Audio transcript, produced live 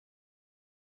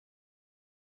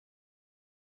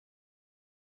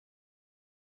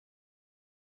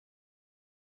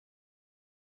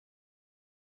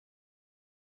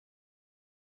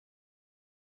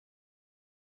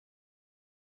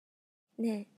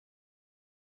ねえ、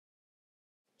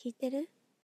聞いてる？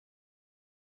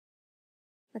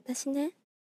私ね、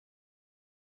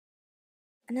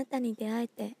あなたに出会え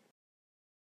て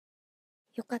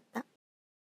よかった。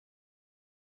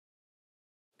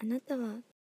あなたは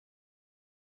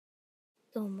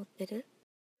どう思ってる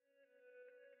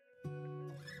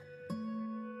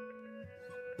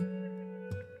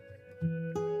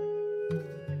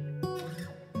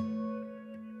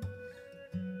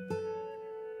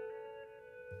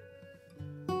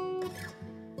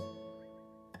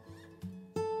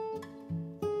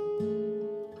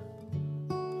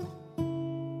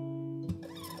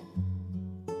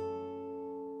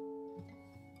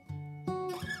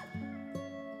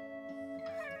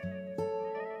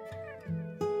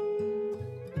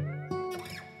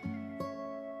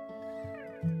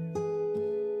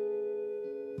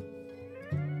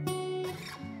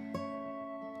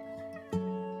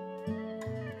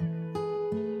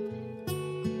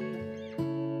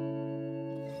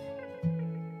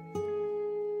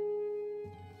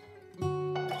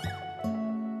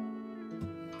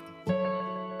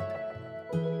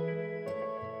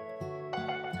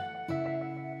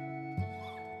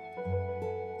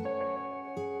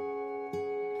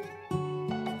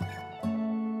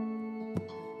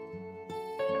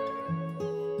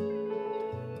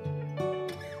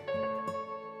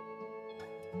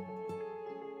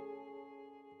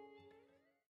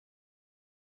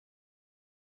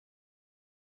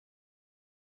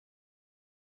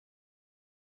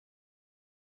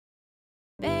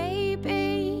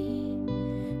？Baby,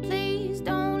 please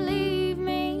don't leave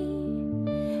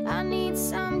me. I need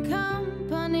some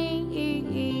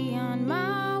company on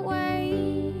my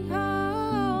way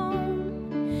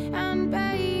home. And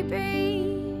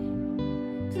baby,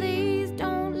 please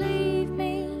don't leave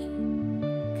me,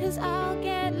 'cause I'll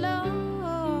get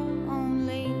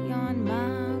lonely on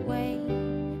my way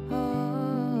home.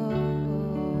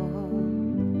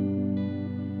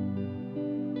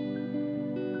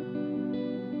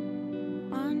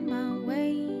 On my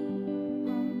way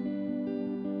home.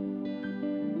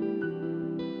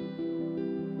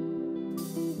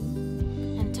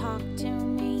 And talk to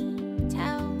me,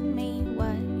 tell me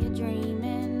what you're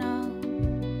dreaming of.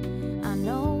 I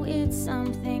know it's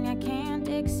something I can't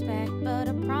expect, but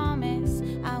I promise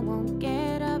I won't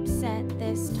get upset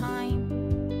this time.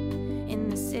 In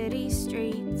the city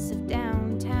streets of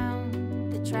downtown,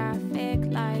 the traffic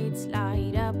lights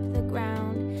light up the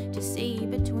ground to see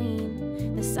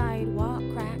between the sidewalk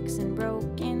cracks and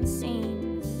broken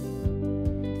seams.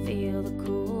 Feel the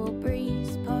cool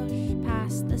breeze push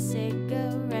past the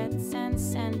cigarettes and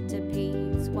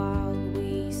centipedes while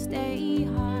we stay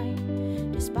high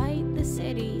despite the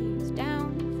city's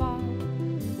downfall.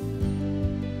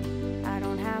 I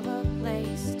don't have a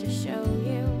place to show